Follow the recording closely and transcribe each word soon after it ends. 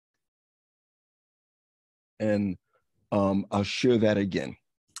And I'll share that again,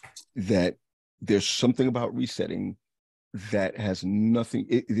 that there's something about resetting that has nothing,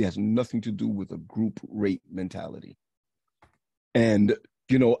 it has nothing to do with a group rate mentality. And,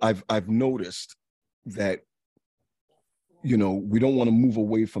 I've noticed that, we don't want to move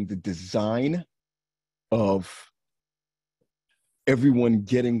away from the design of everyone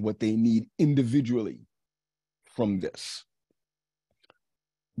getting what they need individually from this.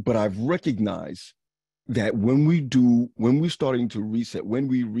 But I've recognized that when we're starting to reset, when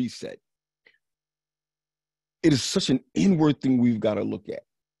we reset, it is such an inward thing we've got to look at,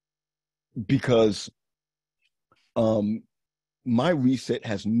 because my reset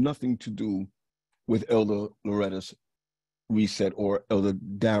has nothing to do with Elder Loretta's reset, or Elder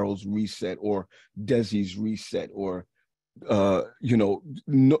Darrell's reset, or Desi's reset, or no,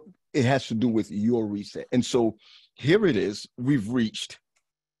 it has to do with your reset. And so here it is, we've reached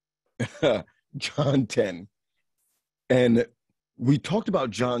John 10. And we talked about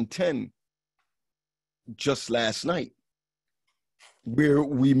John 10 just last night, where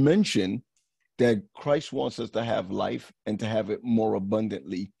we mentioned that Christ wants us to have life and to have it more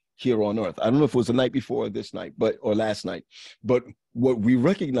abundantly here on earth. I don't know if it was the night before or this night, or last night, but what we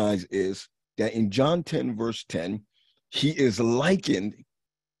recognize is that in John 10, verse 10, he is likened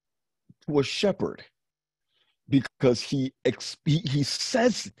to a shepherd, because he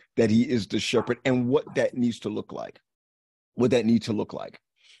says that he is the shepherd, and what that needs to look like.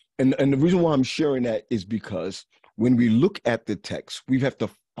 And the reason why I'm sharing that is because when we look at the text, we have to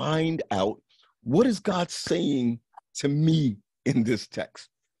find out, what is God saying to me in this text?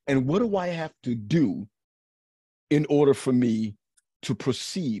 And what do I have to do in order for me to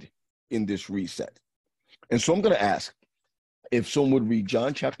proceed in this reset? And so I'm going to ask if someone would read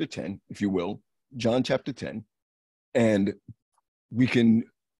John chapter 10, if you will, John chapter 10, and we can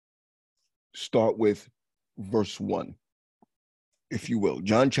start with verse 1, if you will.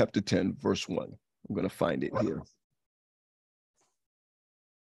 John chapter 10, verse 1. I'm going to find it here.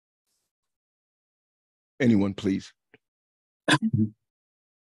 Anyone, please.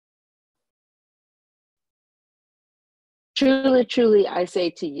 Truly, truly, I say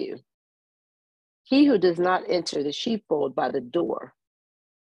to you, he who does not enter the sheepfold by the door,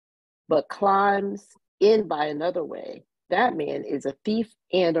 but climbs in by another way, that man is a thief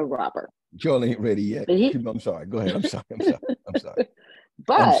and a robber. Y'all ain't ready yet. I'm sorry. Go ahead. I'm sorry.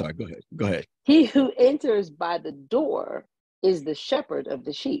 But I'm sorry. Go ahead. He who enters by the door is the shepherd of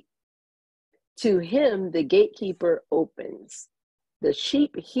the sheep. To him the gatekeeper opens. The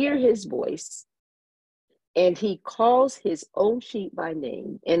sheep hear his voice, and he calls his own sheep by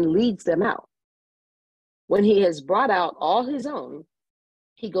name and leads them out. When he has brought out all his own,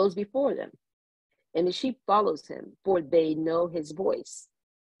 he goes before them, and the sheep follows him, for they know his voice.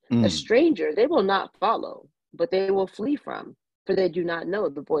 A stranger they will not follow, but they will flee from, for they do not know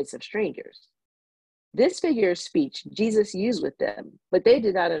the voice of strangers. This figure of speech Jesus used with them, but they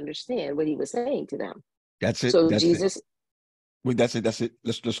did not understand what he was saying to them. That's it. So that's Jesus. It. Wait, that's it.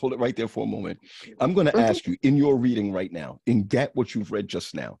 Let's just hold it right there for a moment. I'm going to ask you, in your reading right now, in that what you've read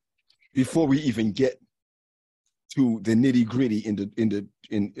just now, before we even get to the nitty gritty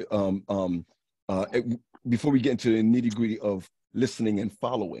before we get into the nitty gritty of listening and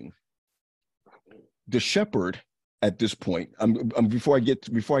following, the shepherd at this point, before I get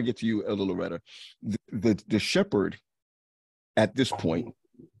to you, Elder Loretta, the shepherd at this point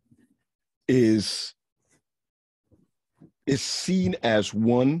is seen as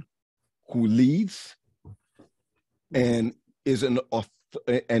one who leads and is an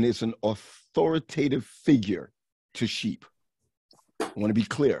authoritative figure to sheep. I want to be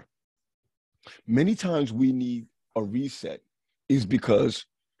clear. Many times we need a reset is because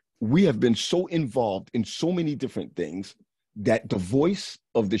we have been so involved in so many different things that the voice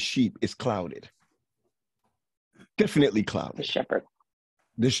of the sheep is clouded. Definitely clouded. The shepherd.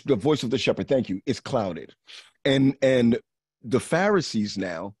 The voice of the shepherd, thank you, is clouded. And the Pharisees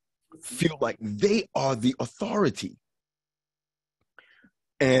now feel like they are the authority.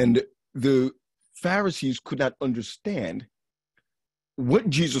 And the Pharisees could not understand what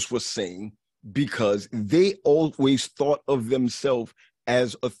Jesus was saying because they always thought of themselves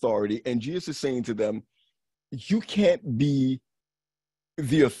as authority. And Jesus is saying to them, you can't be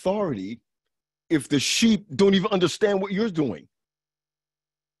the authority if the sheep don't even understand what you're doing.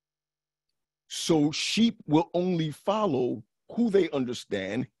 So sheep will only follow who they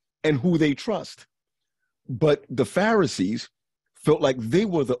understand and who they trust. But the Pharisees felt like they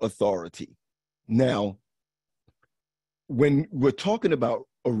were the authority. Now, when we're talking about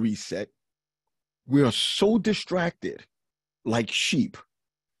a reset, we are so distracted like sheep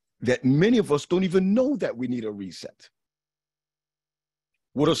that many of us don't even know that we need a reset.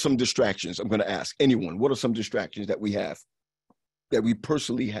 What are some distractions? I'm going to ask anyone, what are some distractions that we have, that we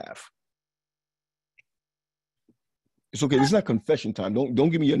personally have? It's okay. This is not confession time. Don't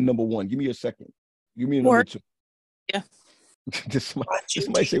give me your number one. Give me your second. Give me your number two. Yeah. this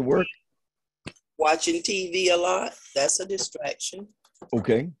might say work. Watching TV a lot. That's a distraction.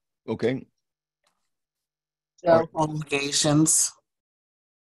 Okay. Okay. Obligations.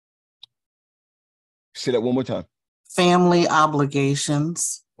 Say that one more time. Family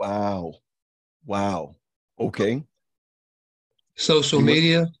obligations. Wow. Wow. Okay. Social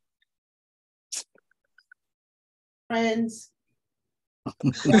media. Friends.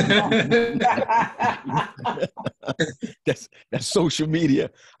 that's social media.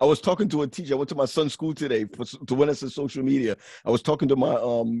 I was talking to a teacher. I went to my son's school today to when I said social media. I was talking to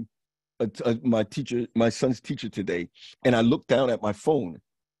my son's teacher today, and I looked down at my phone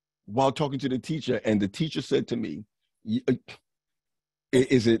while talking to the teacher, and the teacher said to me,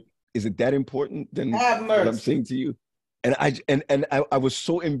 "Is it that important than what I'm saying to you?" And I was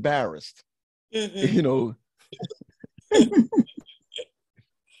so embarrassed, you know.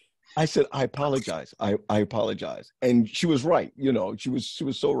 I said, I apologize. I apologize. And she was right. You know, she was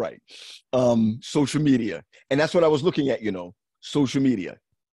so right. Social media. And that's what I was looking at, you know, social media.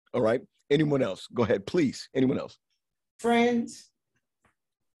 All right. Anyone else? Go ahead, please. Anyone else? Friends.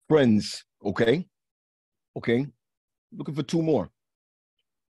 Friends. Okay. Okay. Looking for two more.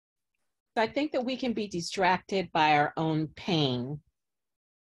 I think that we can be distracted by our own pain.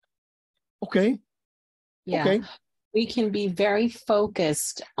 Okay. Yeah. Okay. We can be very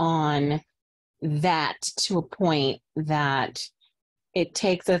focused on that to a point that it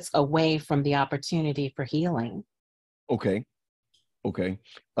takes us away from the opportunity for healing. Okay. Okay.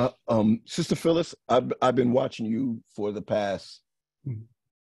 Sister Phyllis, I've been watching you for the past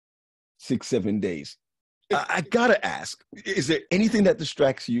 6-7 days. I gotta ask, is there anything that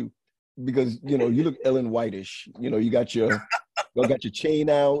distracts you? Because, you know, you look Ellen Whitish, you know, you got your chain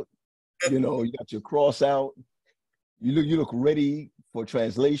out, you know, you got your cross out. You look ready for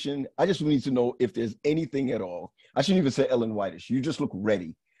translation. I just need to know if there's anything at all. I shouldn't even say Ellen Whitish. You just look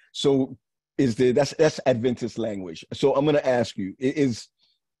ready. So that's Adventist language. So I'm going to ask you, is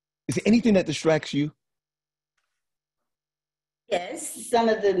there anything that distracts you? Yes, some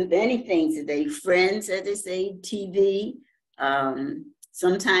of the many things today. Friends, as they say, TV.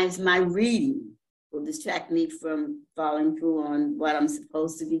 Sometimes my reading will distract me from following through on what I'm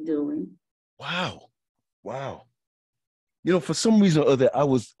supposed to be doing. Wow. Wow. You know, for some reason or other, I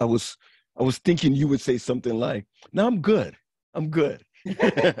was thinking you would say something like, "No, I'm good. I'm good."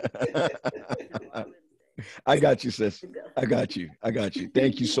 I got you, sis. I got you.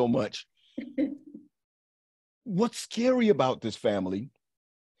 Thank you so much. What's scary about this family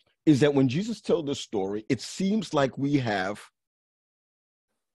is that when Jesus tells the story, it seems like we have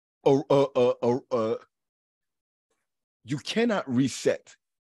you cannot reset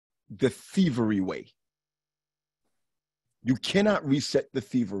the thievery way. You cannot reset the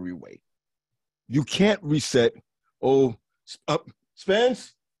thievery way. You can't reset,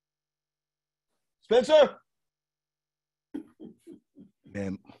 Spencer?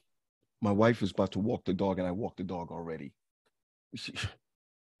 Man, my wife is about to walk the dog, and I walked the dog already.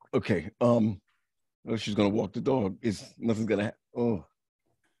 Okay, she's gonna walk the dog. Nothing's gonna happen. Oh.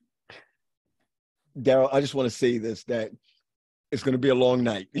 Daryl, I just want to say this, that it's gonna be a long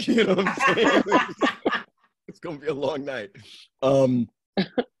night. You know what I'm saying? It's going to be a long night.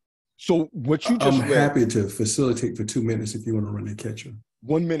 So what you just I'm happy to facilitate for 2 minutes if you want to run and catch her.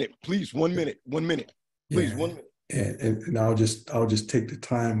 1 minute, please. 1 minute. 1 minute, please. Yeah. 1 minute. And I'll just take the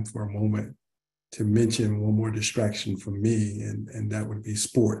time for a moment to mention one more distraction for me, and that would be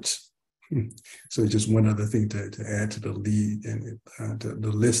sports. So just one other thing to add to the lead and to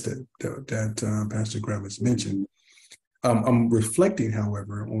the list that Pastor Graham has mentioned. I'm reflecting,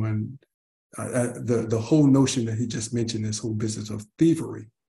 however, on the whole notion that he just mentioned, this whole business of thievery.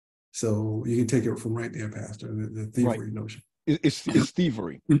 So you can take it from right there, Pastor, the thievery notion. It's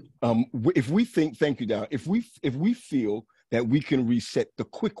thievery. If we think, thank you, Darren, if we feel that we can reset the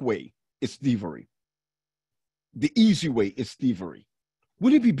quick way, it's thievery. The easy way is thievery.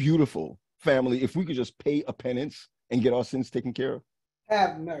 Wouldn't it be beautiful, family, if we could just pay a penance and get our sins taken care of?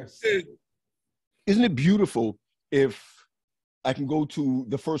 Have mercy. Isn't it beautiful if I can go to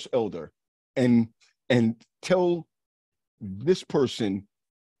the first elder and tell this person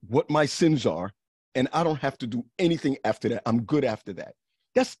what my sins are, and I don't have to do anything after that. I'm good after that.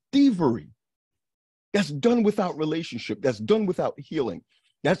 That's thievery. That's done without relationship. That's done without healing.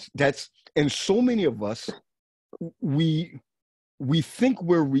 And so many of us, we we think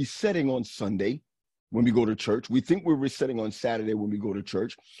we're resetting on Sunday when we go to church. We think we're resetting on Saturday when we go to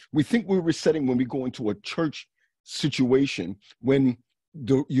church. We think we're resetting when we go into a church situation, when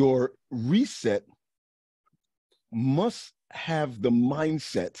your reset must have the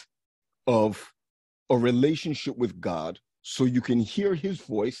mindset of a relationship with God, so you can hear his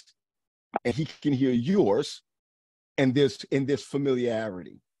voice and he can hear yours, and there's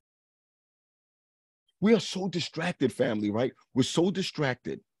familiarity. We are so distracted, family, right? We're so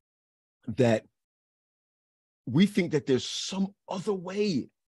distracted that we think that there's some other way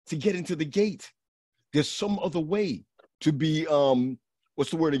to get into the gate. There's some other way to be, what's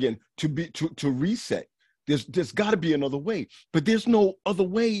the word again? To reset. There's got to be another way, but there's no other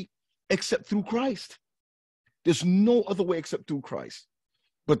way except through Christ. There's no other way except through Christ.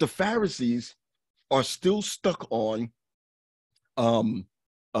 But the Pharisees are still stuck on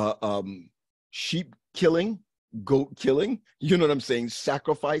sheep killing, goat killing, you know what I'm saying,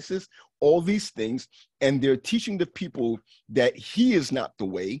 sacrifices, all these things, and they're teaching the people that he is not the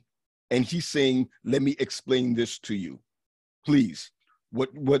way, and he's saying, let me explain this to you, please.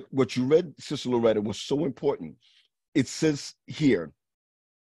 What you read, Sister Loretta, was so important. It says here,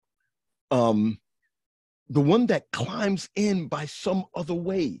 the one that climbs in by some other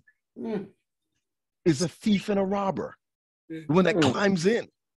way is a thief and a robber. The one that climbs in,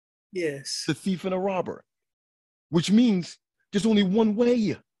 Yes. the thief and a robber, which means there's only one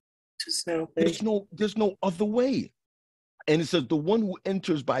way. To salvation. There's no other way. And it says the one who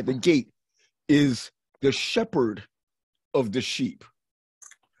enters by the gate is the shepherd of the sheep.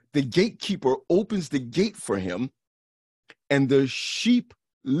 The gatekeeper opens the gate for him, and the sheep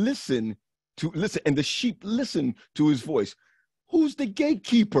listen, and the sheep listen to his voice. Who's the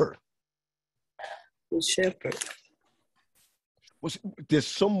gatekeeper? The shepherd. There's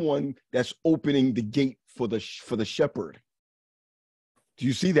someone that's opening the gate for the shepherd. Do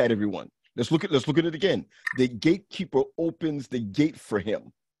you see that, everyone? Let's look at it again. The gatekeeper opens the gate for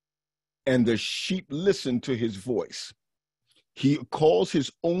him, and the sheep listen to his voice. He calls his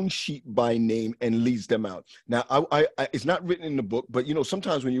own sheep by name and leads them out. Now, I it's not written in the book, but you know,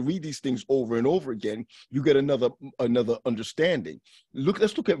 sometimes when you read these things over and over again, you get another understanding.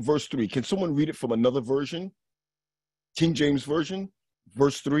 Let's look at verse 3. Can someone read it from another version? King James Version,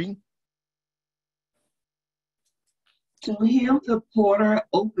 verse 3. To him the porter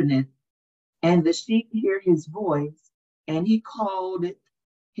openeth, and the sheep hear his voice, and he called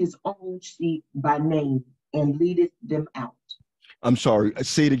his own sheep by name and leadeth them out. I'm sorry,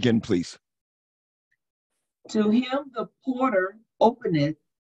 say it again, please. To him the porter openeth,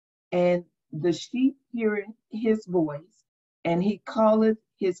 and the sheep hear his voice, and he calleth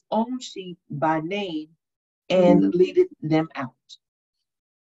his own sheep by name and leadeth them out.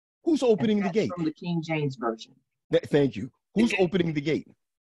 Who's opening the gate? From the King James Version. Thank you. Who's opening the gate?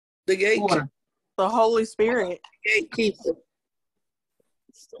 The gatekeeper. The Holy Spirit. Gatekeeper.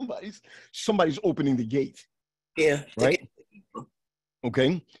 Somebody's opening the gate. Yeah. Right?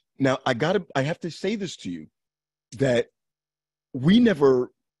 Okay. Now I have to say this to you, that we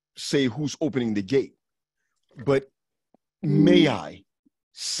never say who's opening the gate, but may I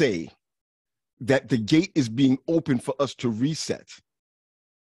say that the gate is being opened for us to reset.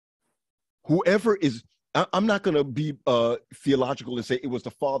 Whoever is, I'm not going to be theological and say it was the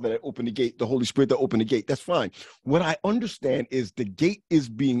Father that opened the gate, the Holy Spirit that opened the gate. That's fine. What I understand is the gate is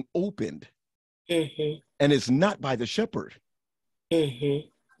being opened, and it's not by the shepherd. The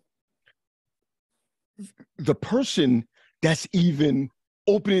person that's even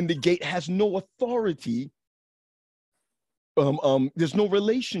opening the gate has no authority. There's no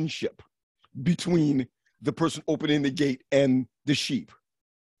relationship between the person opening the gate and the sheep.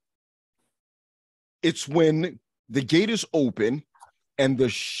 It's when the gate is open and the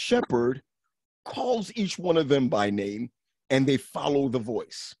shepherd calls each one of them by name and they follow the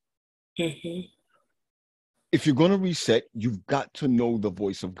voice. If you're going to reset, you've got to know the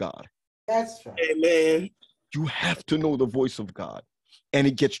voice of God. That's right. Amen. You have to know the voice of God. And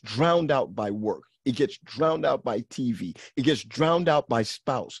it gets drowned out by work. It gets drowned out by TV. It gets drowned out by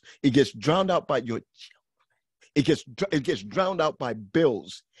spouse. It gets drowned out by your children. It gets drowned out by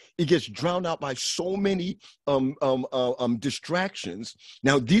bills. It gets drowned out by so many distractions.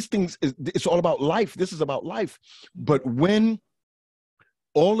 Now, these things, it's all about life. This is about life. But when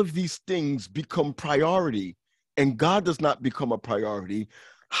all of these things become priority and God does not become a priority,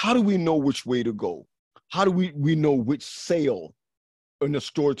 how do we know which way to go? How do we know which sale in the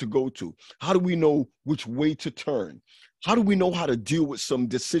store to go to? How do we know which way to turn? How do we know how to deal with some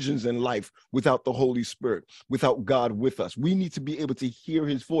decisions in life without the Holy Spirit, without God with us? We need to be able to hear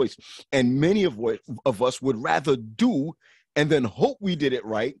his voice. And many of us would rather do and then hope we did it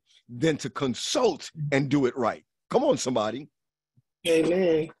right than to consult and do it right. Come on, somebody.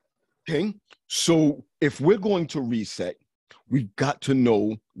 Amen. Okay. So if we're going to reset, we've got to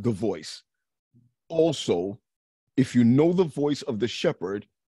know the voice. Also, if you know the voice of the shepherd,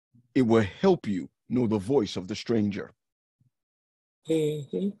 it will help you know the voice of the stranger.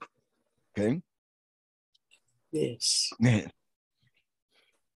 Mm-hmm. Okay. Yes. Man,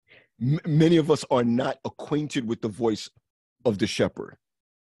 many of us are not acquainted with the voice of the shepherd.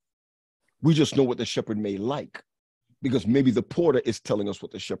 We just know what the shepherd may like, because maybe the porter is telling us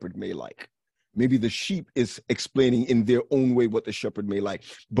what the shepherd may like. Maybe the sheep is explaining in their own way what the shepherd may like.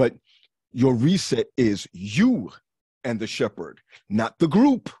 But your reset is you and the shepherd, not the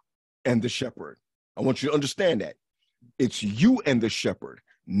group and the shepherd. I want you to understand that. It's you and the shepherd,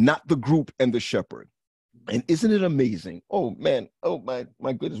 not the group and the shepherd. And isn't it amazing? Oh, man. Oh,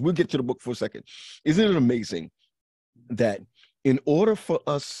 my goodness. We'll get to the book for a second. Isn't it amazing that in order for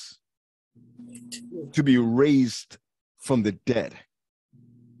us to be raised from the dead,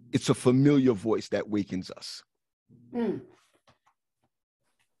 it's a familiar voice that wakens us.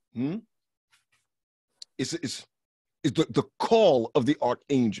 It's the call of the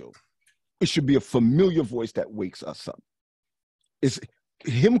archangel. It should be a familiar voice that wakes us up. It's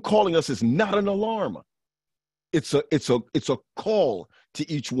him calling us is not an alarm. It's a call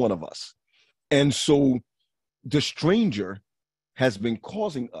to each one of us. And so the stranger has been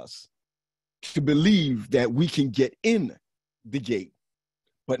causing us to believe that we can get in the gate,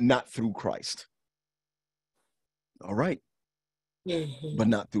 but not through Christ. All right. Mm-hmm. But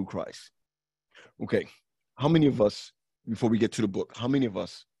not through Christ. Okay. How many of us, before we get to the book, how many of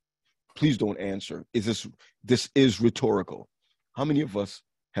us, please don't answer, this is rhetorical. How many of us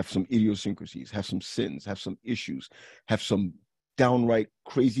have some idiosyncrasies, have some sins, have some issues, have some downright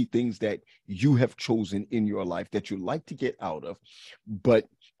crazy things that you have chosen in your life that you like to get out of, but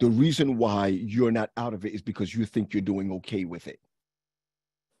the reason why you're not out of it is because you think you're doing okay with it.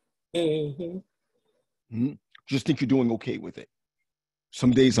 Mm-hmm. Just think you're doing okay with it.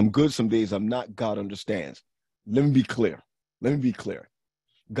 Some days I'm good, some days I'm not. God understands. Let me be clear.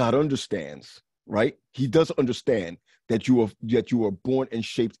 God understands, right? He does understand that you are born and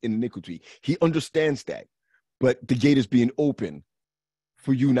shaped in iniquity. He understands that. But the gate is being open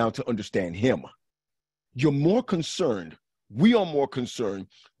for you now to understand him. You're more concerned. We are more concerned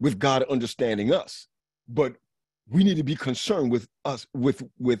with God understanding us, but we need to be concerned with us, with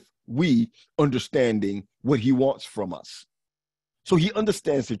we understanding what he wants from us. So he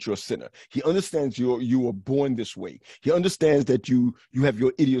understands that you're a sinner. He understands you were born this way. He understands that you have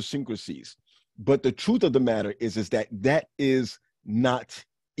your idiosyncrasies. But the truth of the matter is that is not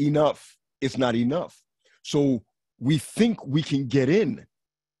enough. It's not enough. So we think we can get in.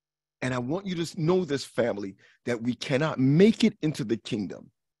 And I want you to know this, family, that we cannot make it into the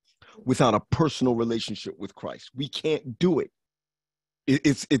kingdom without a personal relationship with Christ. We can't do it.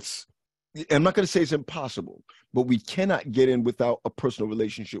 It's I'm not going to say it's impossible, but we cannot get in without a personal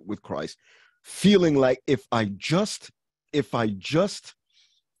relationship with Christ, feeling like if I just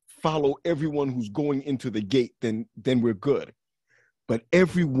follow everyone who's going into the gate, then we're good. But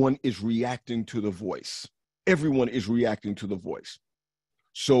everyone is reacting to the voice. Everyone is reacting to the voice.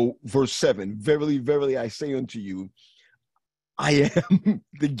 So verse 7, verily, verily, I say unto you, I am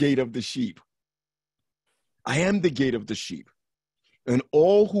the gate of the sheep. I am the gate of the sheep. And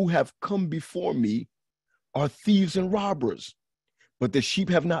all who have come before me are thieves and robbers, but the sheep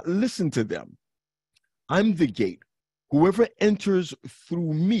have not listened to them. I'm the gate. Whoever enters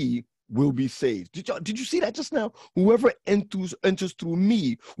through me will be saved. Did you see that just now? Whoever enters through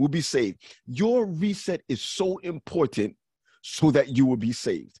me will be saved. Your reset is so important so that you will be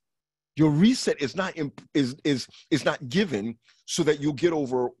saved. Your reset is not given so that you'll get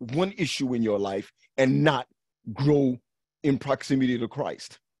over one issue in your life and not grow in proximity to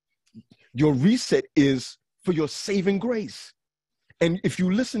Christ. Your reset is for your saving grace. And if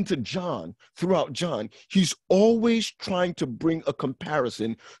you listen to John, throughout John, he's always trying to bring a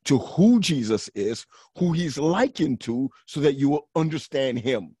comparison to who Jesus is, who he's likened to, so that you will understand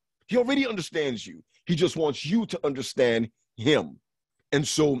him. He already understands you. He just wants you to understand him. And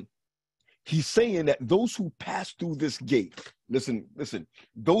so he's saying that those who pass through this gate, listen,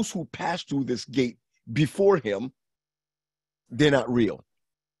 those who pass through this gate before him, they're not real.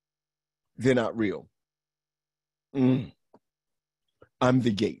 They're not real. I'm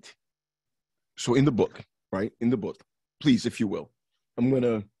the gate. So in the book, right? In the book, please, if you will, I'm going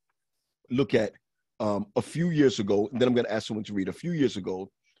to look at a few years ago, and then I'm going to ask someone to read. A few years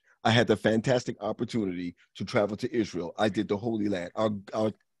ago, I had the fantastic opportunity to travel to Israel. I did the Holy Land.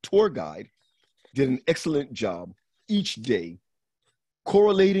 Our tour guide did an excellent job each day,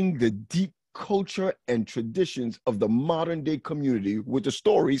 correlating the deep culture and traditions of the modern day community with the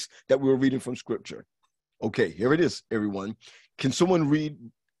stories that we were reading from scripture. Okay, here it is, everyone. Can someone read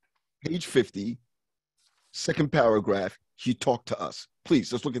page 50, second paragraph? He talked to us.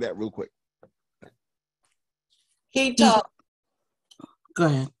 Please, let's look at that real quick. He talked Go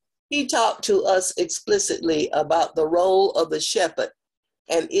ahead. He talked to us explicitly about the role of the shepherd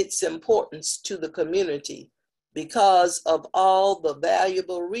and its importance to the community because of all the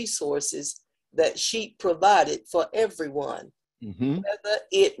valuable resources that sheep provided for everyone, whether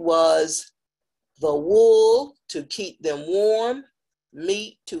it was the wool to keep them warm,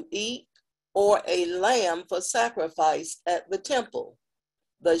 meat to eat, or a lamb for sacrifice at the temple.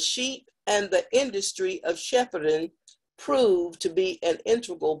 The sheep and the industry of shepherding proved to be an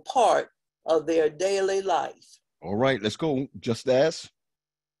integral part of their daily life. All right, let's go. Just as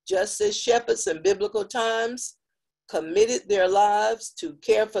shepherds in biblical times committed their lives to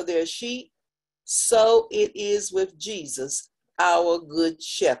care for their sheep, so it is with Jesus, our good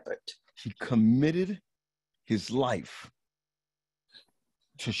shepherd. He committed his life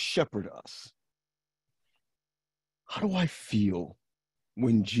to shepherd us. How do I feel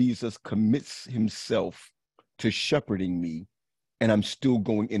when Jesus commits himself to shepherding me and I'm still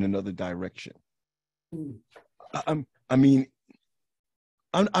going in another direction? I'm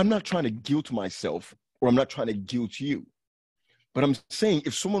not trying to guilt myself, or I'm not trying to guilt you, but I'm saying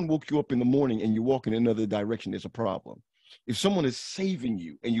if someone woke you up in the morning and you walk in another direction, there's a problem. If someone is saving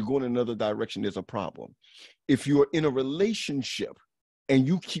you and you go in another direction, there's a problem. If you're in a relationship and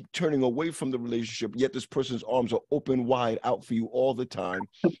you keep turning away from the relationship, yet this person's arms are open wide out for you all the time,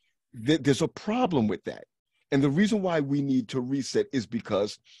 there's a problem with that. And the reason why we need to reset is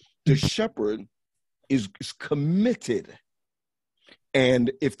because the shepherd is committed.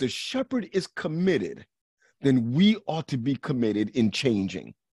 And if the shepherd is committed, then we ought to be committed in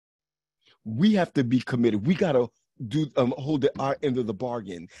changing. We have to be committed. We got to hold our end of the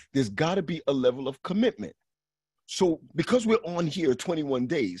bargain. There's got to be a level of commitment. So because we're on here 21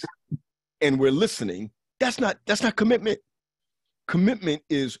 days and we're listening, that's not commitment. Commitment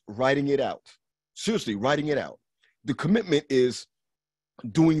is writing it out. Seriously, writing it out. The commitment is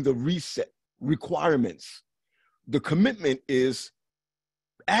doing the reset requirements. The commitment is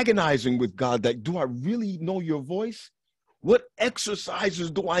agonizing with God that, do I really know your voice? What exercises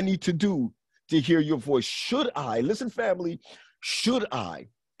do I need to do to hear your voice? Should I, listen family, should I,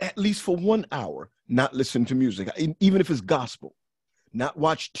 at least for 1 hour, not listen to music, even if it's gospel, not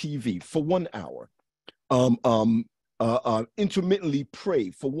watch TV for 1 hour, intermittently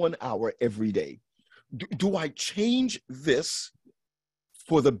pray for 1 hour every day? Do I change this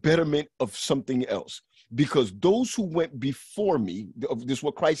for the betterment of something else? Because those who went before me, this is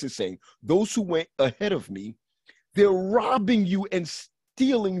what Christ is saying, those who went ahead of me, they're robbing you and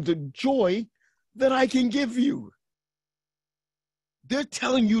stealing the joy that I can give you. They're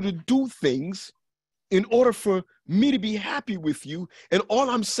telling you to do things in order for me to be happy with you. And all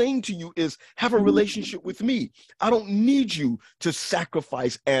I'm saying to you is have a relationship with me. I don't need you to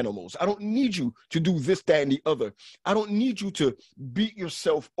sacrifice animals. I don't need you to do this, that, and the other. I don't need you to beat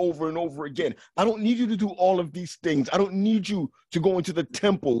yourself over and over again. I don't need you to do all of these things. I don't need you to go into the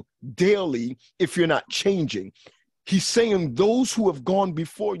temple daily if you're not changing. He's saying those who have gone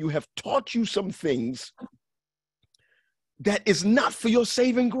before you have taught you some things that is not for your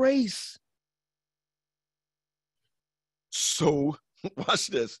saving grace. So watch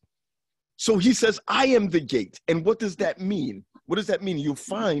this. So he says, I am the gate. And what does that mean? What does that mean? You'll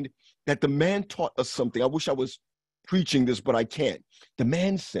find that the man taught us something. I wish I was preaching this, but I can't. The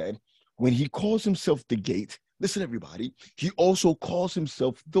man said, when he calls himself the gate, listen, everybody, he also calls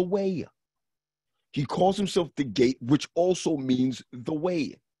himself the way. He calls himself the gate, which also means the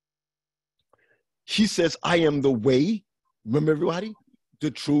way. He says, I am the way. Remember, everybody?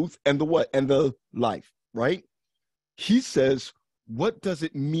 The truth and the what? And the life, right? He says, what does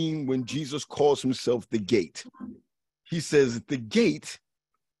it mean when Jesus calls himself the gate? He says the gate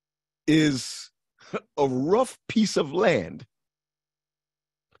is a rough piece of land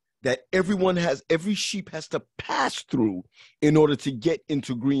that every sheep has to pass through in order to get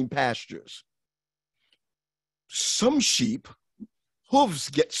into green pastures. Some sheep, hooves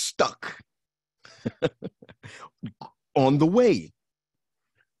get stuck on the way.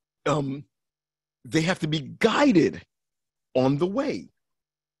 They have to be guided on the way.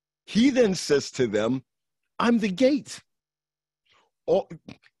 He then says to them, I'm the gate.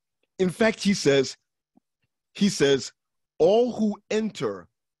 In fact, he says, all who enter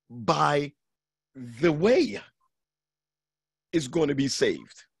by the way is going to be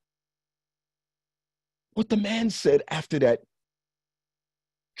saved. What the man said after that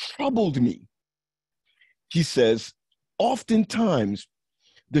troubled me. He says, oftentimes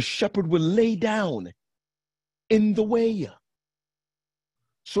the shepherd would lay down in the way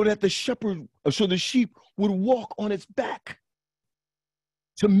so that the sheep would walk on its back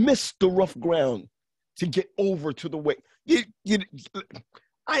to miss the rough ground, to get over to the way.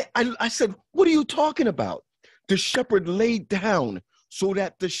 I said, what are you talking about? The shepherd laid down so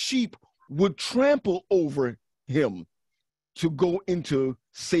that the sheep would trample over him to go into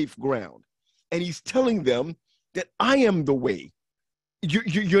safe ground. And he's telling them that I am the way.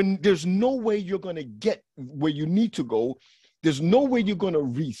 There's no way you're going to get where you need to go. There's no way you're going to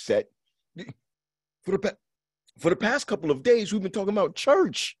reset. For the past couple of days, we've been talking about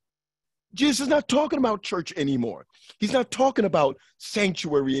church. Jesus is not talking about church anymore. He's not talking about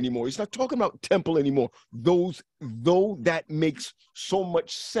sanctuary anymore. He's not talking about temple anymore. Though that makes so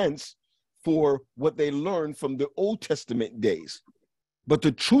much sense for what they learned from the Old Testament days. But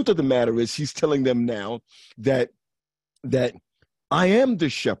the truth of the matter is he's telling them now that I am the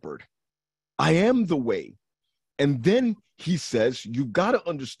shepherd. I am the way. And then he says, you got to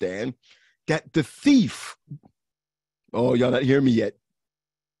understand that the thief, oh, y'all not hearing me yet.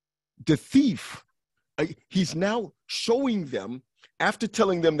 The thief, he's now showing them, after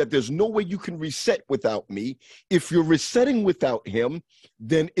telling them that there's no way you can reset without me. If you're resetting without him,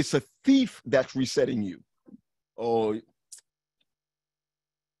 then it's a thief that's resetting you. Oh,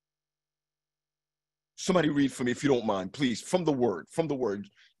 somebody read for me if you don't mind, please, from the word.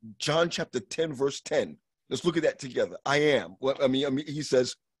 John chapter 10, verse 10. Let's look at that together. I am. Well, I mean, he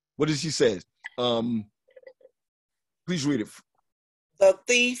says, what does he say? Please read it. The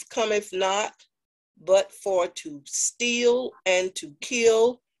thief cometh not, but for to steal and to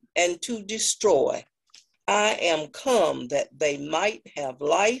kill and to destroy. I am come that they might have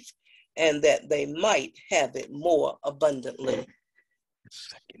life and that they might have it more abundantly.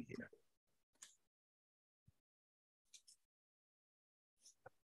 Second here.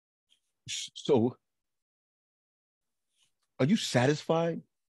 So, are you satisfied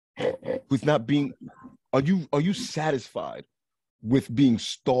with not being, are you satisfied with being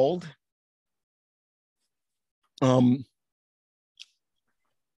stalled?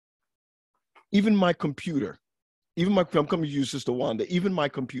 Even my computer, I'm coming to you, Sister Wanda, even my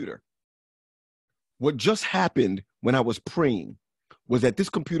computer. What just happened when I was praying was that this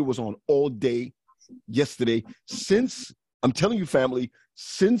computer was on all day yesterday. Since, I'm telling you, family,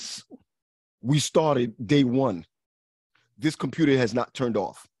 since we started day one, this computer has not turned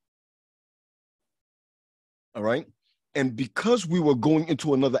off. All right? And because we were going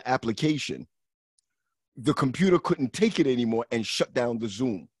into another application, the computer couldn't take it anymore and shut down the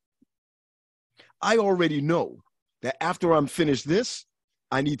Zoom. I already know that after I'm finished this,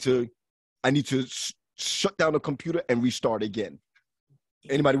 I need to shut down the computer and restart again.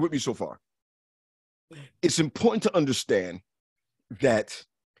 Anybody with me so far? It's important to understand that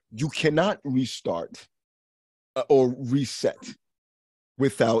you cannot restart or reset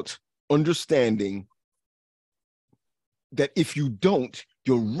without understanding that if you don't,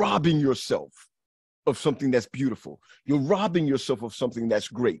 you're robbing yourself of something that's beautiful. You're robbing yourself of something that's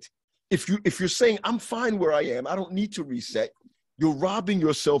great. If you're saying, I'm fine where I am, I don't need to reset, you're robbing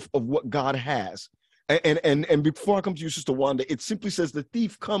yourself of what God has. And before I come to you, Sister Wanda, it simply says the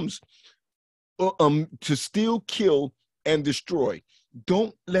thief comes to steal, kill, and destroy.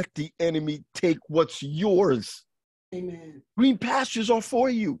 Don't let the enemy take what's yours. Amen. Green pastures are for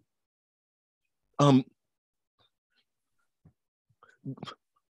you.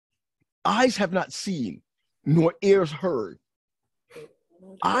 Eyes have not seen, nor ears heard.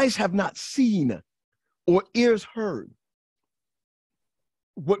 Eyes have not seen or ears heard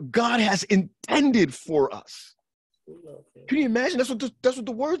what God has intended for us. Can you imagine? That's what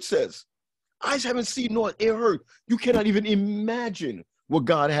the word says. Eyes haven't seen nor ear heard. You cannot even imagine what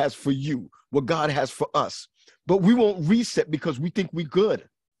God has for you, what God has for us. But we won't reset because we think we're good.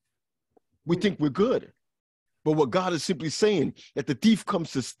 We think we're good. But what God is simply saying, that the thief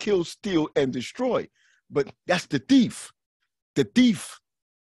comes to kill, steal, and destroy. But that's the thief. The thief.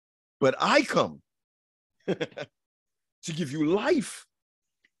 But I come to give you life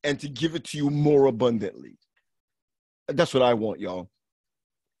and to give it to you more abundantly. That's what I want, y'all.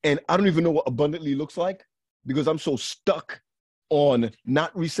 And I don't even know what abundantly looks like because I'm so stuck on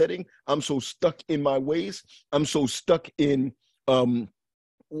not resetting. I'm so stuck in my ways. I'm so stuck in,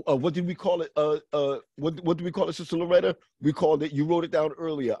 what did we call it? What do we call it, Sister Loretta? We called it, you wrote it down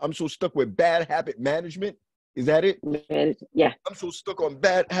earlier. I'm so stuck with bad habit management. Is that it? Yeah. I'm so stuck on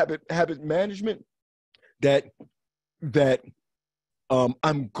bad habit management that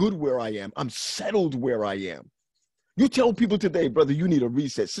I'm good where I am. I'm settled where I am. You tell people today, brother, you need a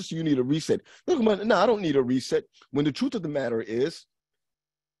reset. Sister, you need a reset. Look, no, I don't need a reset. When the truth of the matter is,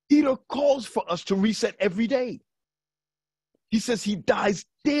 Peter calls for us to reset every day. He says he dies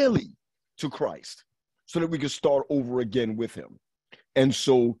daily to Christ so that we can start over again with him. And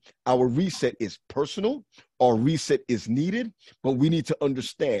so our reset is personal, our reset is needed, but we need to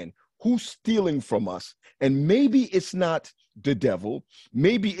understand who's stealing from us. And maybe it's not the devil,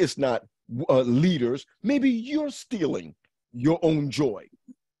 maybe it's not leaders, maybe you're stealing your own joy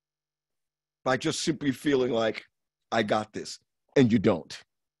by just simply feeling like, I got this, and you don't.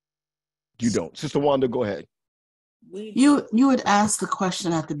 You don't. Sister Wanda, go ahead. You had asked the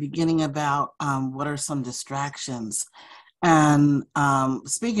question at the beginning about what are some distractions. And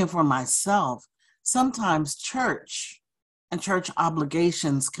speaking for myself, sometimes church and church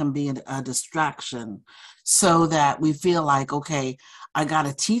obligations can be a distraction, so that we feel like, okay, I got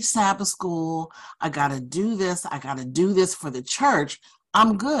to teach Sabbath school, I got to do this for the church,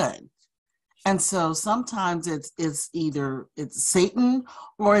 I'm good. And so sometimes it's either it's Satan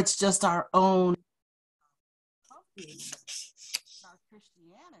or it's just our own our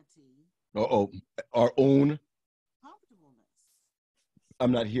Christianity. Our own.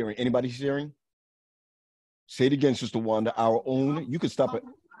 I'm not hearing. Anybody hearing? Say it again, Sister Wanda. Our own. You can stop it.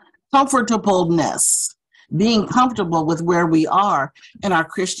 Comfortableness. Being comfortable with where we are in our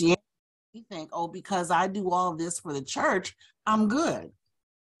Christianity. We think, oh, because I do all this for the church, I'm good.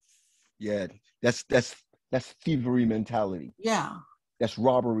 Yeah, that's thievery mentality. Yeah. That's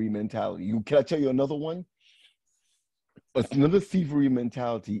robbery mentality. Can I tell you another one? Another thievery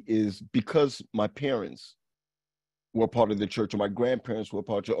mentality is because my parents were part of the church, or my grandparents were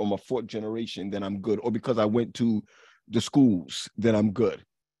part of the church, or my fourth generation, then I'm good. Or because I went to the schools, then I'm good.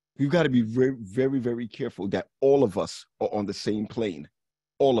 You've got to be very, very, very careful that all of us are on the same plane.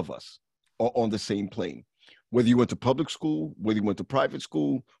 All of us are on the same plane. Whether you went to public school, whether you went to private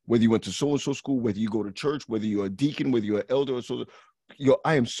school, whether you went to so-and-so school, whether you go to church, whether you're a deacon, whether you're an elder, or so.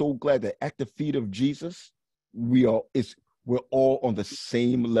 I am so glad that at the feet of Jesus, we're all on the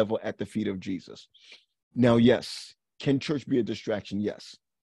same level at the feet of Jesus. Now, yes, can church be a distraction? Yes.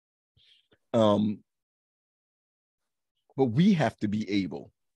 But we have to be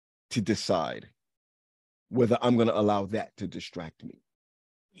able to decide whether I'm going to allow that to distract me.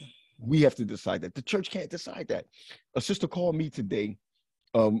 We have to decide that. The church can't decide that. A sister called me today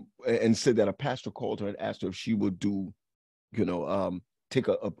and said that a pastor called her and asked her if she would do, take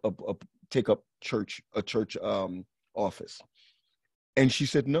up church office. And she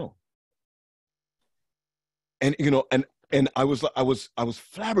said no. And and I was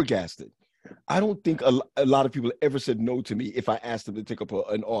flabbergasted. I don't think a lot of people ever said no to me if I asked them to take up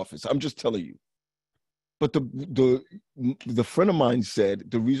an office. I'm just telling you. But the friend of mine said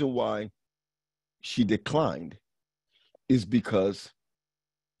the reason why she declined is because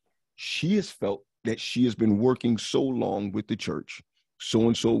she has felt that she has been working so long with the church,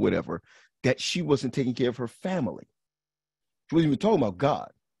 so-and-so, whatever, that she wasn't taking care of her family. She wasn't even talking about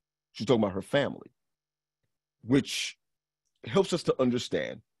God. She was talking about her family, which helps us to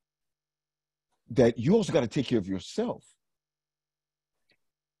understand that you also got to take care of yourself.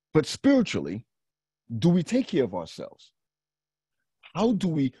 But spiritually, do we take care of ourselves? How do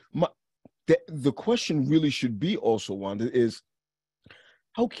we? The question really should be also, Wanda, is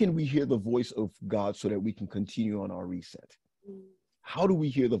how can we hear the voice of God so that we can continue on our reset? How do we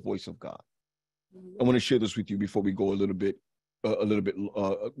hear the voice of God? I want to share this with you before we go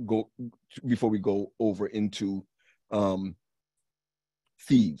before we go over into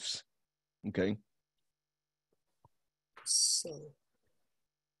thieves. Okay. So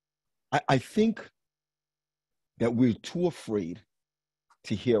I think that we're too afraid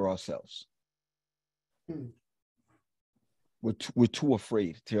to hear ourselves. We're too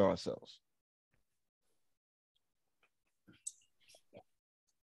afraid to hear ourselves.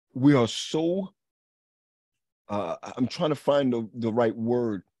 We are so, I'm trying to find the right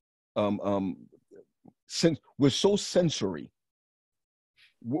word. We're so sensory.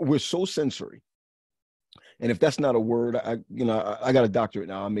 We're so sensory. And if that's not a word, I got a doctorate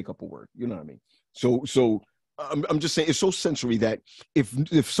now. I'll make up a word. You know what I mean? So I'm just saying it's so sensory that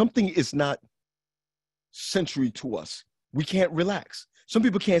if something is not sensory to us, we can't relax. Some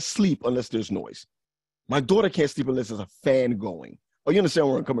people can't sleep unless there's noise. My daughter can't sleep unless there's a fan going. Oh, you understand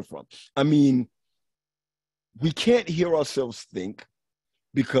where I'm coming from? I mean, we can't hear ourselves think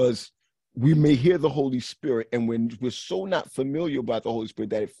because we may hear the Holy Spirit, and when we're so not familiar about the Holy Spirit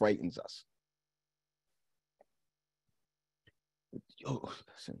that it frightens us. Oh,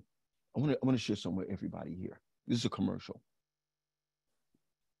 listen, I want to share something with everybody here. This is a commercial.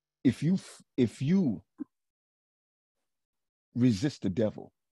 if you resist the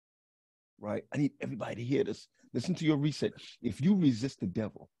devil, right? I need everybody to hear this. Listen to your reset. If you resist the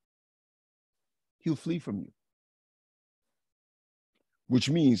devil, he'll flee from you. Which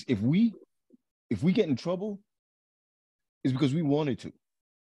means if we get in trouble, it's because we wanted to.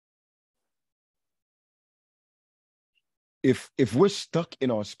 If we're stuck in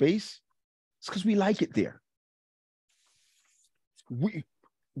our space, it's because we like it there.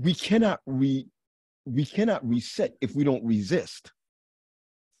 We cannot reset if we don't resist.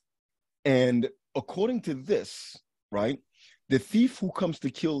 And according to this, right, the thief who comes to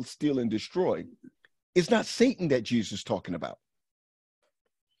kill, steal, and destroy is not Satan that Jesus is talking about.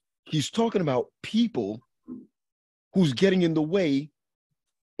 He's talking about people who's getting in the way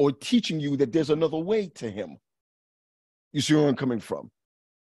or teaching you that there's another way to him. You see where I'm coming from?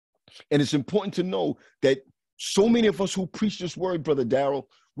 And it's important to know that so many of us who preach this word, Brother Darrell,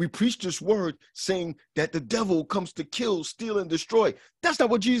 we preach this word saying that the devil comes to kill, steal, and destroy. That's not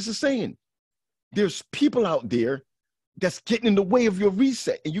what Jesus is saying. There's people out there that's getting in the way of your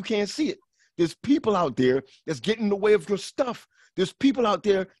reset, and you can't see it. There's people out there that's getting in the way of your stuff. There's people out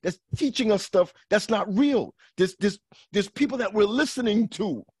there that's teaching us stuff that's not real. There's people that we're listening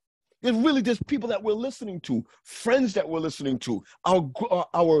to. There's people that we're listening to, friends that we're listening to,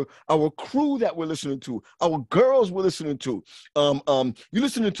 our crew that we're listening to, our girls we're listening to. You're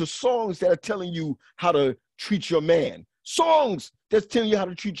listening to songs that are telling you how to treat your man. Songs that's telling you how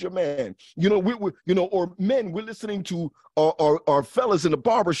to treat your man. Or men, we're listening to our fellas in the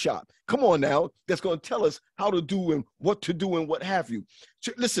barbershop. Come on now, that's going to tell us how to do and what to do and what have you.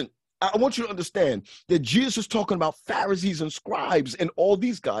 So listen, I want you to understand that Jesus is talking about Pharisees and scribes and all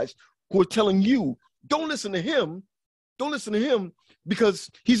these guys who are telling you, don't listen to him. Don't listen to him because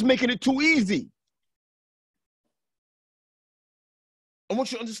he's making it too easy. I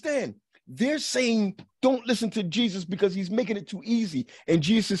want you to understand. They're saying, don't listen to Jesus because he's making it too easy. And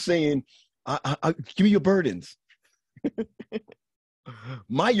Jesus is saying, give me your burdens.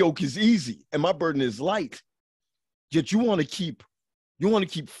 My yoke is easy and my burden is light. Yet you want to keep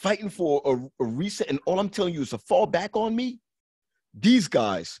fighting for a reset. And all I'm telling you is to fall back on me. These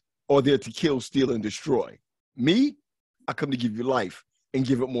guys are there to kill, steal, and destroy. Me, I come to give you life and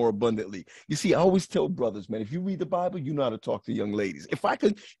give it more abundantly. You see, I always tell brothers, man, if you read the Bible, you know how to talk to young ladies. If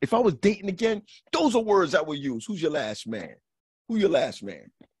I was dating again, those are words I would use. Who's your last man? Who your last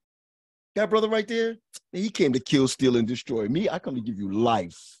man? That brother right there, he came to kill, steal, and destroy. Me, I come to give you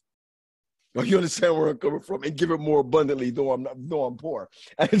life. You understand where I'm coming from? And give it more abundantly, though I'm poor.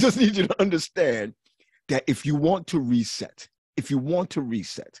 I just need you to understand that if you want to reset,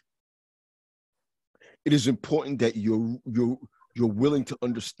 it is important that you're willing to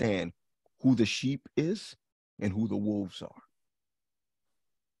understand who the sheep is and who the wolves are.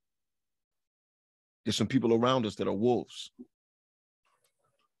 There's some people around us that are wolves.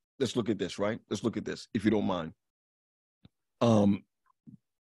 Let's look at this, right? Let's look at this, if you don't mind.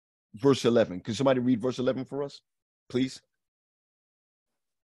 Verse 11. Can somebody read verse 11 for us, please?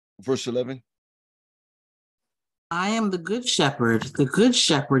 Verse 11. I am the good shepherd. The good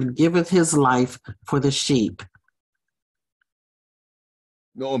shepherd giveth his life for the sheep.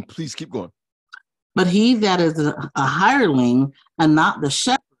 No, and please keep going. But he that is a hireling and not the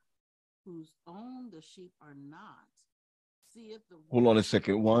shepherd, whose own the sheep are not, seeth the... Hold on a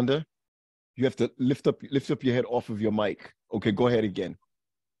second, Wanda. You have to lift up your head off of your mic. Okay, go ahead again.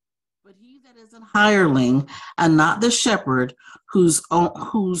 But he that is an hireling and not the shepherd, whose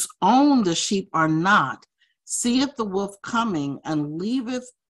own the sheep are not, seeth the wolf coming and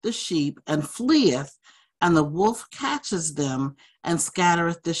leaveth the sheep and fleeth, and the wolf catches them and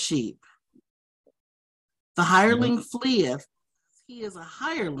scattereth the sheep. The hireling fleeth, he is a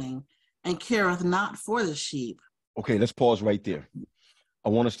hireling, and careth not for the sheep. Okay, let's pause right there. I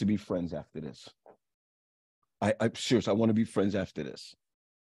want us to be friends after this. I'm serious, I want to be friends after this.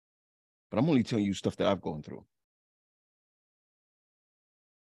 But I'm only telling you stuff that I've gone through.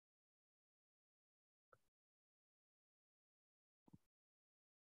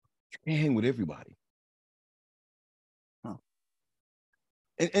 You can't hang with everybody.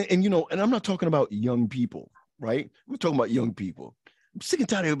 And I'm not talking about young people, right? We're talking about young people. I'm sick and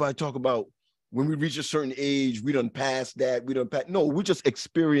tired of everybody talking about when we reach a certain age, we done passed that, no, we're just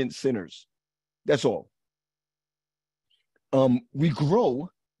experienced sinners. That's all. We grow,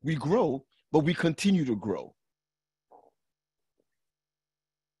 but we continue to grow.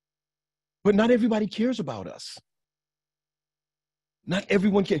 But not everybody cares about us. Not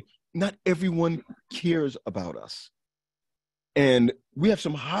everyone cares about us. And we have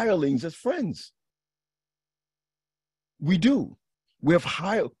some hirelings as friends. We do. We have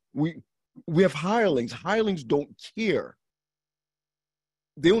We have hirelings. Hirelings don't care.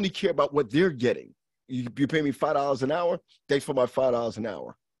 They only care about what they're getting. You pay me $5 an hour. Thanks for my $5 an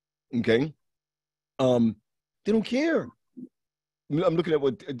hour. Okay. They don't care. I'm looking at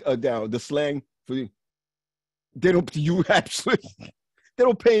what down the slang for you. They don't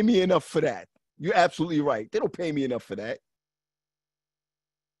pay me enough for that. You're absolutely right. They don't pay me enough for that.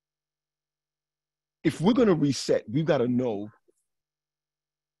 If we're going to reset, we've got to know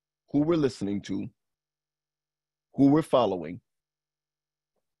who we're listening to, who we're following,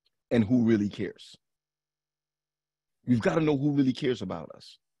 and who really cares. We've got to know who really cares about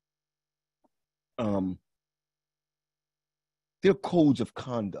us. There are codes of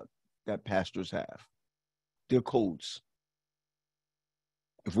conduct that pastors have. There are codes.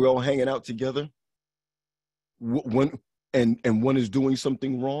 If we're all hanging out together, one is doing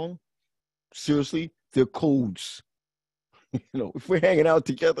something wrong, seriously, there are codes. If we're hanging out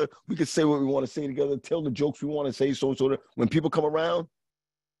together, we can say what we want to say together, tell the jokes we want to say, so that when people come around,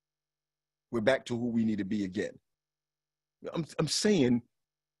 we're back to who we need to be again. I'm saying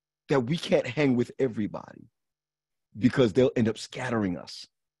that we can't hang with everybody because they'll end up scattering us.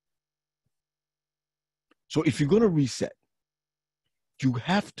 So if you're going to reset, you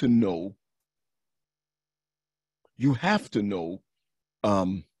have to know you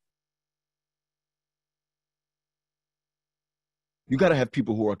got to have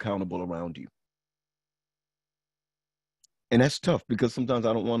people who are accountable around you. And that's tough because sometimes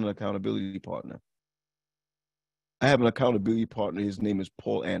I don't want an accountability partner. I have an accountability partner. His name is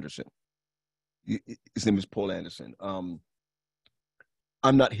Paul Anderson. His name is Paul Anderson. I'm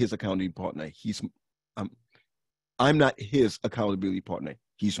not his accountability partner. I'm not his accountability partner.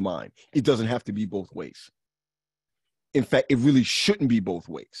 He's mine. It doesn't have to be both ways. In fact, it really shouldn't be both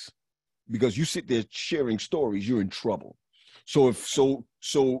ways, because you sit there sharing stories, you're in trouble. So if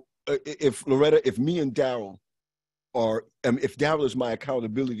Loretta, if me and Daryl are, if Daryl is my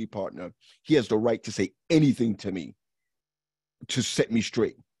accountability partner, he has the right to say anything to me to set me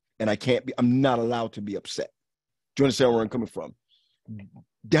straight. And I'm not allowed to be upset. Do you understand where I'm coming from?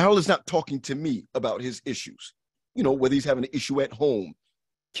 Daryl is not talking to me about his issues. Whether he's having an issue at home,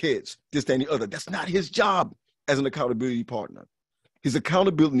 kids, this, that, and the other. That's not his job as an accountability partner. His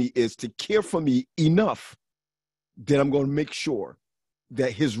accountability is to care for me enough that I'm going to make sure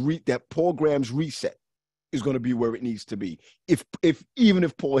that that Paul Graham's reset is going to be where it needs to be. Even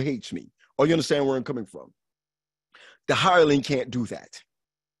if Paul hates me, or you understand where I'm coming from. The hireling can't do that.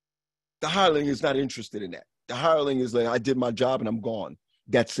 The hireling is not interested in that. The hireling is like, I did my job and I'm gone.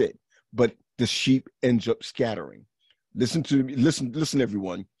 That's it. But the sheep ends up scattering. Listen to me. Listen,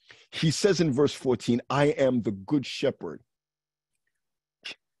 everyone. He says in verse 14, I am the good shepherd.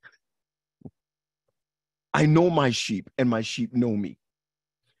 I know my sheep and my sheep know me.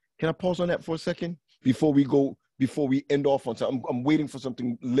 Can I pause on that for a second before we end off on something? I'm waiting for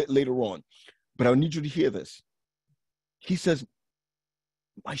something later on, but I need you to hear this. He says,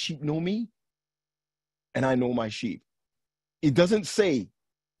 my sheep know me and I know my sheep. It doesn't say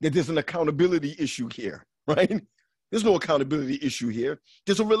that there's an accountability issue here, right? There's no accountability issue here.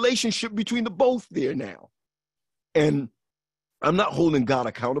 There's a relationship between the both there now. And I'm not holding God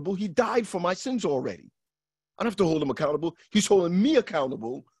accountable. He died for my sins already. I don't have to hold him accountable. He's holding me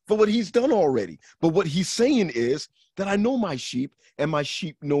accountable for what he's done already. But what he's saying is that I know my sheep and my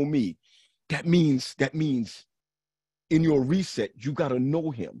sheep know me. That means in your reset, you got to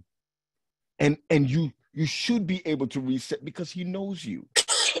know him. And you should be able to reset because he knows you.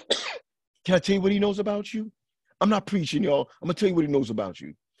 Can I tell you what he knows about you? I'm not preaching, y'all. I'm going to tell you what he knows about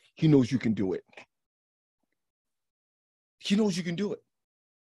you. He knows you can do it. He knows you can do it.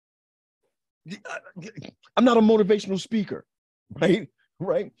 I'm not a motivational speaker, right?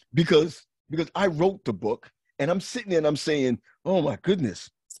 Because I wrote the book and I'm sitting there and I'm saying, oh my goodness,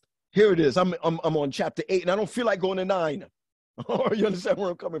 here it is. I'm on chapter 8 and I don't feel like going to 9. You understand where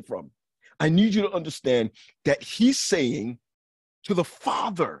I'm coming from? I need you to understand that he's saying to the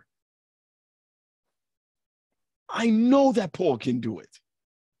Father, I know that Paul can do it.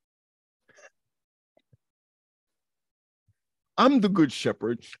 I'm the good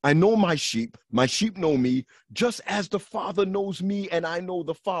shepherd. I know my sheep know me, just as the Father knows me and I know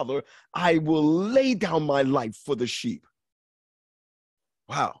the Father. I will lay down my life for the sheep.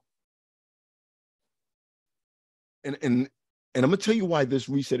 Wow. And I'm going to tell you why this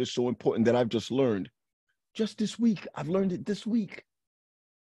reset is so important that I've just learned. Just this week. I've learned it this week.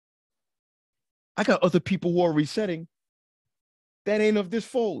 I got other people who are resetting that ain't of this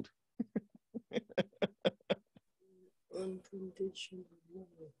fold.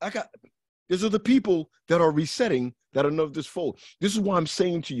 These are the people that are resetting that are of this fold. This is why I'm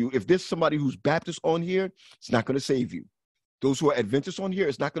saying to you, if there's somebody who's Baptist on here, it's not going to save you. Those who are Adventists on here,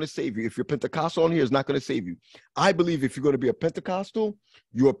 it's not going to save you. If you're Pentecostal on here, it's not going to save you. I believe if you're going to be a Pentecostal,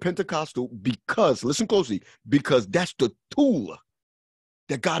 you're a Pentecostal because, listen closely, because that's the tool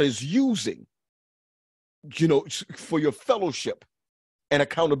that God is using, you know, for your fellowship and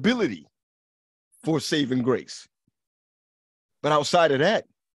accountability for saving grace. But outside of that,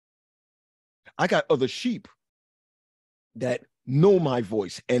 I got other sheep that know my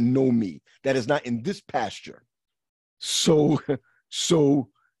voice and know me, that is not in this pasture. So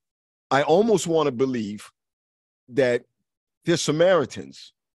I almost want to believe that they're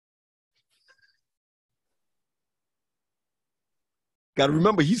Samaritans. Got to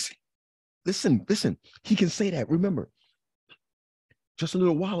remember, listen, he can say that. Remember, just a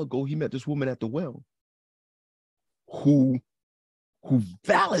little while ago, he met this woman at the well who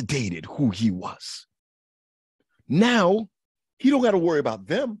validated who he was. Now, he don't got to worry about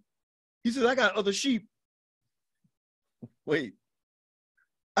them. He says, I got other sheep. Wait,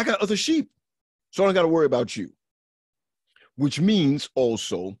 I got other sheep, so I don't got to worry about you. Which means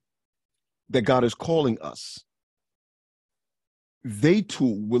also that God is calling us. They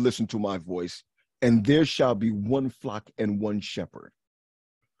too will listen to my voice, and there shall be one flock and one shepherd.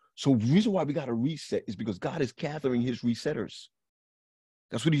 So the reason why we got to reset is because God is gathering his resetters.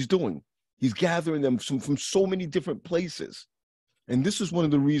 That's what he's doing. He's gathering them from so many different places. And this is one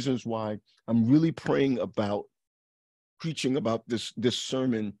of the reasons why I'm really praying about preaching about this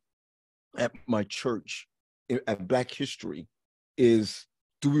sermon at my church at Black History is,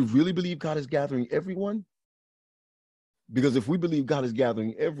 do we really believe God is gathering everyone? Because if we believe God is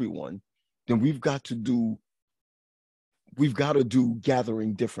gathering everyone, then we've got to do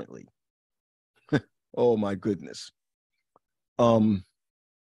gathering differently. Oh my goodness.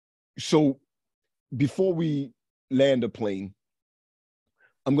 So before we land a plane,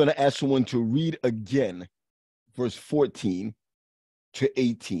 I'm going to ask someone to read again verse 14 to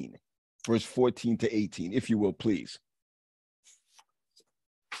 18. Verse 14 to 18, if you will, please.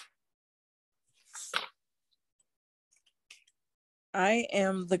 I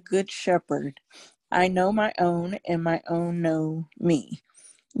am the good shepherd. I know my own, and my own know me.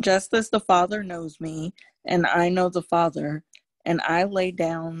 Just as the Father knows me, and I know the Father, and I lay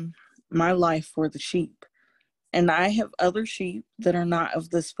down my life for the sheep. And I have other sheep that are not of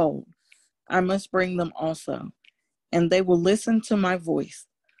this fold. I must bring them also, and they will listen to my voice.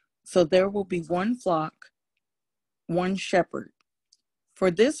 So there will be one flock, one shepherd.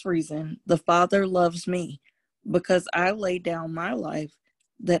 For this reason, the Father loves me, because I lay down my life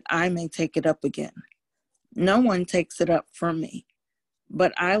that I may take it up again. No one takes it up from me,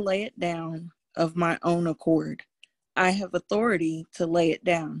 but I lay it down of my own accord. I have authority to lay it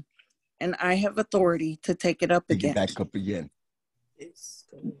down, and I have authority to take it up again. Take it back up again.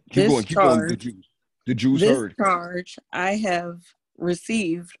 Keep going. The Jews this heard. Charge I have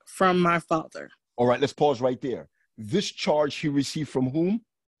received from my Father. All right, let's pause right there. This charge he received from whom?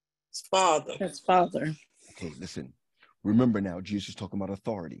 His Father. His Father. Okay, listen. Remember now, Jesus is talking about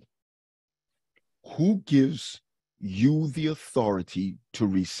authority. Who gives you the authority to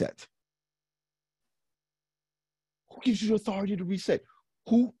reset? Who gives you the authority to reset?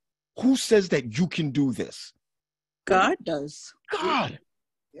 Who says that you can do this? God does. God.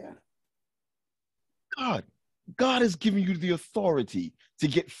 Yeah. God has given you the authority to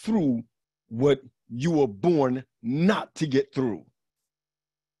get through what you were born not to get through.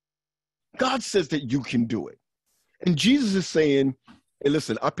 God says that you can do it. And Jesus is saying, hey,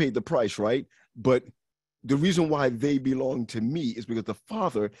 listen, I paid the price, right? But the reason why they belong to me is because the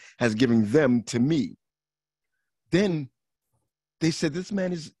Father has given them to me. Then they said, this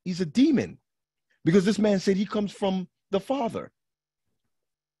man he's a demon, because this man said he comes from the Father.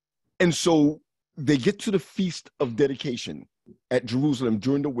 And so they get to the Feast of Dedication at Jerusalem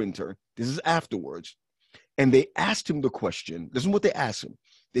during the winter. This is afterwards. And they asked him the question. Listen to what they asked him.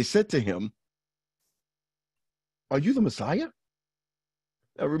 They said to him, are you the Messiah?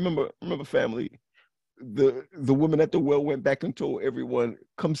 Now remember family, the woman at the well went back and told everyone,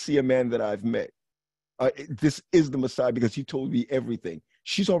 come see a man that I've met. This is the Messiah because he told me everything.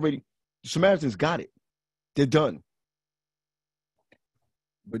 The Samaritans got it. They're done.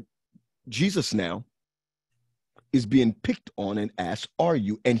 But Jesus now is being picked on and asked, are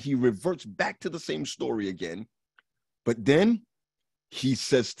you? And he reverts back to the same story again. But then he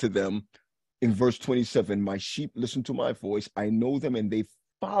says to them in verse 27, my sheep listen to my voice. I know them and they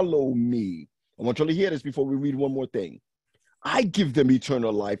follow me. I want you to hear this before we read one more thing. I give them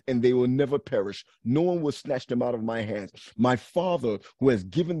eternal life, and they will never perish. No one will snatch them out of my hands. My Father, who has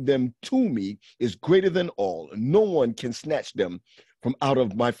given them to me, is greater than all. No one can snatch them from out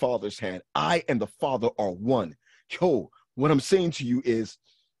of my Father's hand. I and the Father are one. Yo, what I'm saying to you is,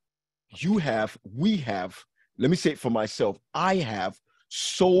 we have, let me say it for myself, I have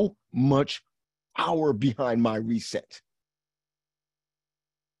so much power behind my reset.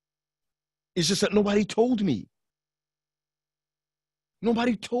 It's just that nobody told me.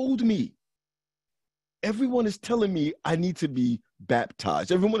 Nobody told me. Everyone is telling me I need to be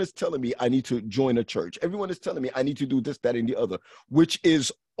baptized. Everyone is telling me I need to join a church. Everyone is telling me I need to do this, that, and the other, which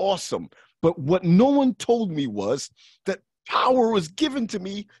is awesome. But what no one told me was that power was given to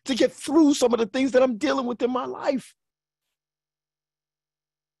me to get through some of the things that I'm dealing with in my life.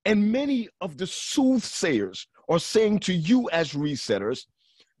 And many of the soothsayers are saying to you as resetters,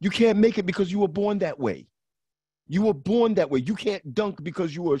 you can't make it because you were born that way. You were born that way. You can't dunk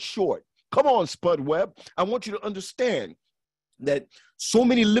because you were short. Come on, Spud Webb. I want you to understand that so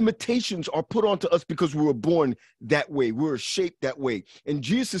many limitations are put onto us because we were born that way. We were shaped that way. And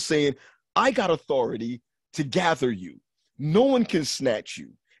Jesus is saying, I got authority to gather you. No one can snatch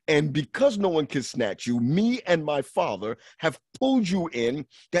you. And because no one can snatch you, me and my Father have pulled you in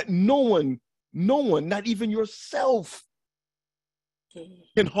that no one, not even yourself,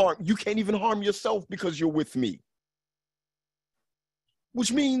 can harm. You can't even harm yourself because you're with me.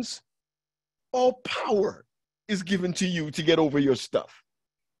 Which means all power is given to you to get over your stuff.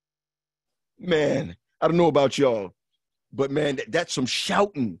 Man, I don't know about y'all, but man, that's some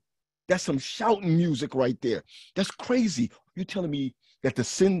shouting. That's some shouting music right there. That's crazy. You're telling me that the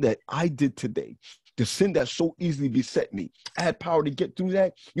sin that I did today, the sin that so easily beset me, I had power to get through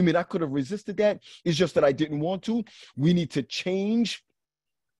that? You mean I could have resisted that? It's just that I didn't want to. We need to change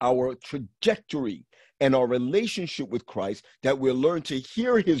our trajectory and our relationship with Christ, that we'll learn to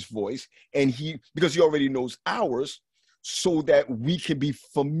hear his voice, and because he already knows ours, so that we can be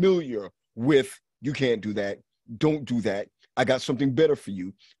familiar with, you can't do that, don't do that, I got something better for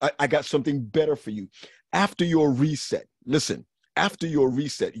you. I got something better for you. After your reset, listen, after your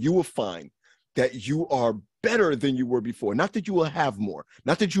reset, you will find that you are better than you were before. Not that you will have more,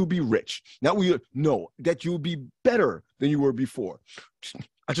 not that you'll be rich, no, that you'll be better than you were before.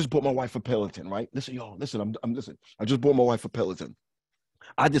 I just bought my wife a Peloton, right? Listen, y'all, listen, listen. I just bought my wife a Peloton.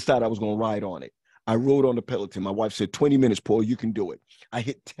 I decided I was going to ride on it. I rode on the Peloton. My wife said, 20 minutes, Paul, you can do it. I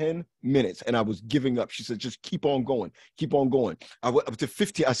hit 10 minutes and I was giving up. She said, just keep on going. Keep on going. I went up to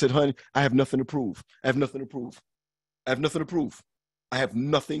 50. I said, honey, I have nothing to prove. I have nothing to prove. I have nothing to prove. I have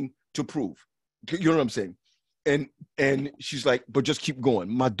nothing to prove. You know what I'm saying? And she's like, but just keep going.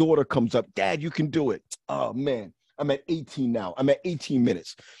 My daughter comes up, Dad, you can do it. Oh, man. I'm at 18 now. I'm at 18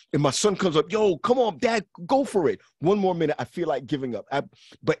 minutes. And my son comes up, yo, come on, Dad, go for it. One more minute, I feel like giving up.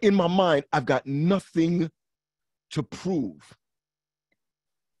 But in my mind, I've got nothing to prove.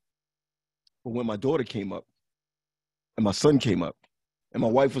 But when my daughter came up and my son came up and my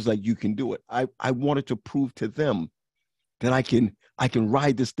wife was like, you can do it, I wanted to prove to them that I can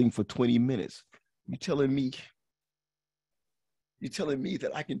ride this thing for 20 minutes. You're telling me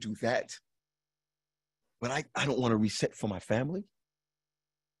that I can do that? But I don't want to reset for my family.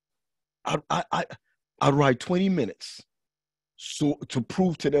 I'd ride 20 minutes so to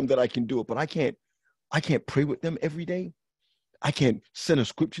prove to them that I can do it. But I can't pray with them every day. I can't send a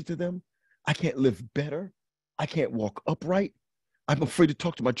scripture to them. I can't live better. I can't walk upright. I'm afraid to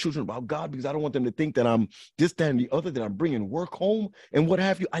talk to my children about God because I don't want them to think that I'm this, that, and the other, that I'm bringing work home and what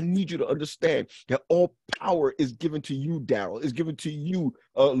have you. I need you to understand that all power is given to you, Daryl, is given to you,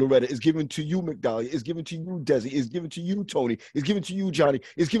 Loretta, is given to you, McDahlia, is given to you, Desi, is given to you, Tony, is given to you, Johnny,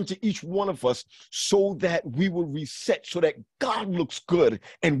 is given to each one of us so that we will reset, so that God looks good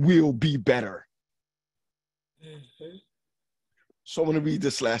and we'll be better. Mm-hmm. So I'm going to read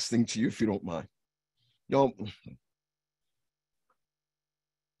this last thing to you, if you don't mind.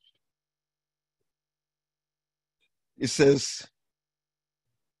 It says,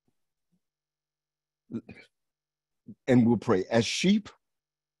 and we'll pray, as sheep,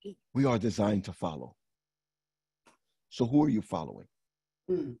 we are designed to follow. So who are you following?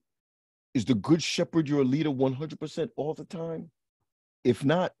 Mm. Is the good shepherd your leader 100% all the time? If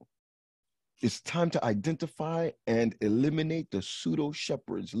not, it's time to identify and eliminate the pseudo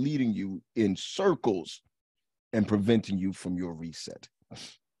shepherds leading you in circles and preventing you from your reset.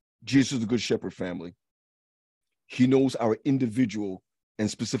 Jesus is the good shepherd, family. He knows our individual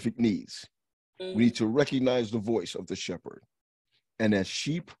and specific needs. We need to recognize the voice of the shepherd. And as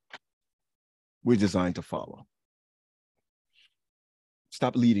sheep, we're designed to follow.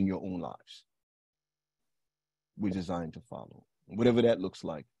 Stop leading your own lives. we're designed to follow. Whatever that looks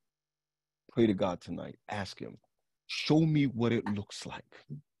like, pray to God tonight. Ask him, show me what it looks like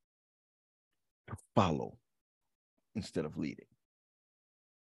to follow instead of leading.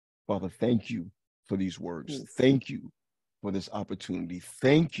 Father, thank you for these words. Thank you for this opportunity.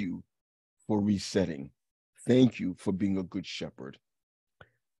 Thank you for resetting. Thank you for being a good shepherd.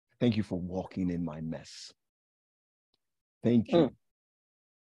 Thank you for walking in my mess. Thank you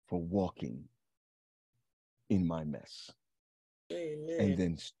for walking in my mess. Amen. And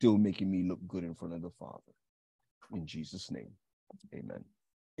then still making me look good in front of the Father. In Jesus' name, amen.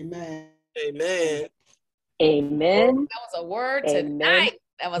 Amen. Amen. Amen. That was a word Amen. tonight.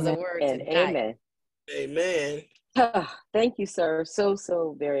 That was a word And tonight. amen. Amen. Thank you, sir,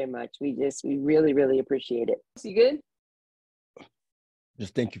 so very much. We really, really appreciate it. You good?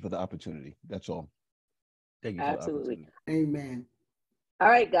 Just thank you for the opportunity. That's all. Thank you for Absolutely. the opportunity. Amen. All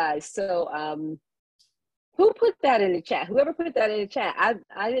right, guys. So who put that in the chat? Whoever put that in the chat,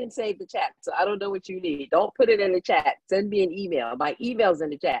 I didn't save the chat, so I don't know what you need. Don't put it in the chat. Send me an email. My email's in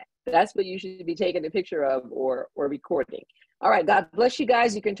the chat. That's what you should be taking a picture of or recording. All right, God bless you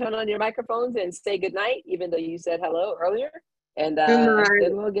guys. You can turn on your microphones and say good night, even though you said hello earlier. And then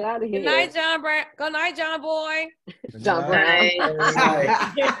we'll get out of here. Good night, John Brown. Good night, John Boy. John Brown.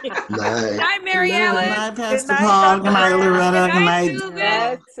 Good night, Mary Good Ellen. night, Pastor Paul. Good night, Loretta. Good night,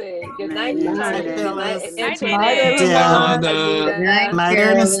 That's it. Good night, Good John. night, Good Phyllis. night, Night, Good Nene. everyone. Good Anita. Good night,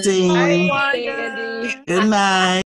 Ernestine. Sandy. Good night.